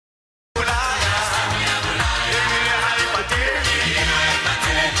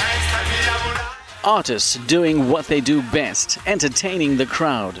Artists doing what they do best, entertaining the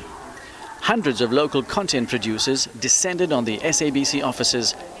crowd. Hundreds of local content producers descended on the SABC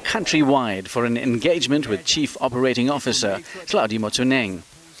offices countrywide for an engagement with Chief Operating Officer Hlaudi Motsoeneng.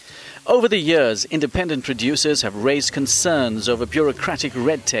 Over the years, independent producers have raised concerns over bureaucratic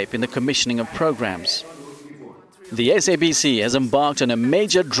red tape in the commissioning of programs. The SABC has embarked on a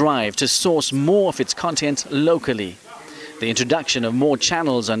major drive to source more of its content locally. The introduction of more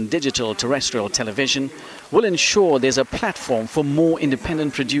channels on digital terrestrial television will ensure there's a platform for more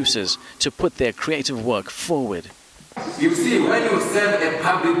independent producers to put their creative work forward. You see, when you serve a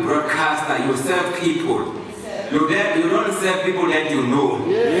public broadcaster, you serve people. You don't serve people that you know.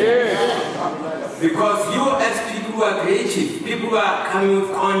 Yeah. Because you as people who are creative, people who are coming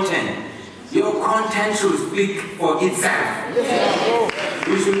with content, your content should speak for itself. Yeah.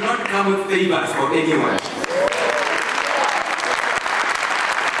 You should not come with favors for anyone.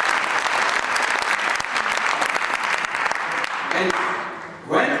 And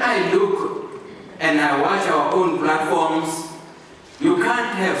when I look and I watch our own platforms, you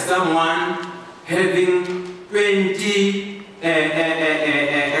can't have someone having 20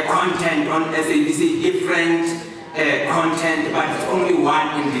 content on SABC, different content, but it's only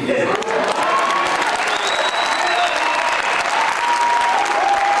one individual.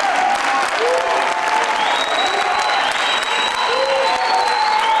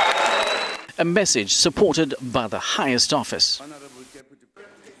 A message supported by the highest office.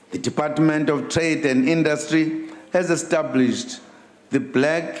 The Department of Trade and Industry has established the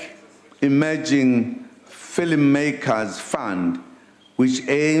Black Emerging Filmmakers Fund, which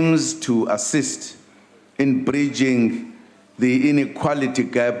aims to assist in bridging the inequality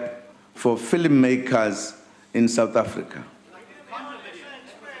gap for filmmakers in South Africa.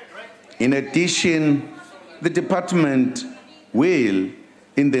 In addition, the department will,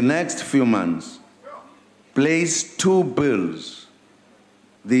 in the next few months, place 2 bills,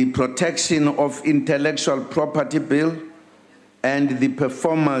 the Protection of Intellectual Property Bill and the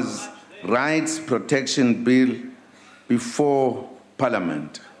Performers' Rights Protection Bill, before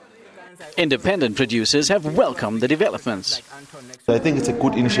Parliament. Independent producers have welcomed the developments. I think it's a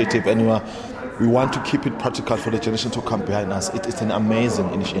good initiative, and we want to keep it practical for the generation to come behind us. It's an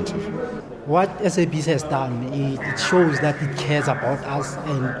amazing initiative. What SABC has done, it shows that it cares about us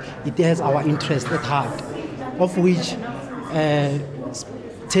and it has our interest at heart, of which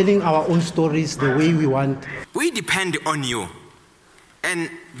telling our own stories the way we want. We depend on you.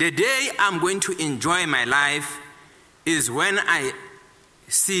 And the day I'm going to enjoy my life is when I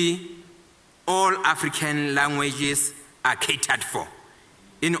see all African languages are catered for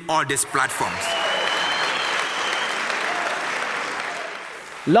in all these platforms.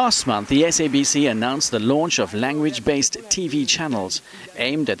 Last month, the SABC announced the launch of language-based TV channels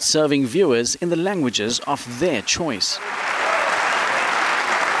aimed at serving viewers in the languages of their choice.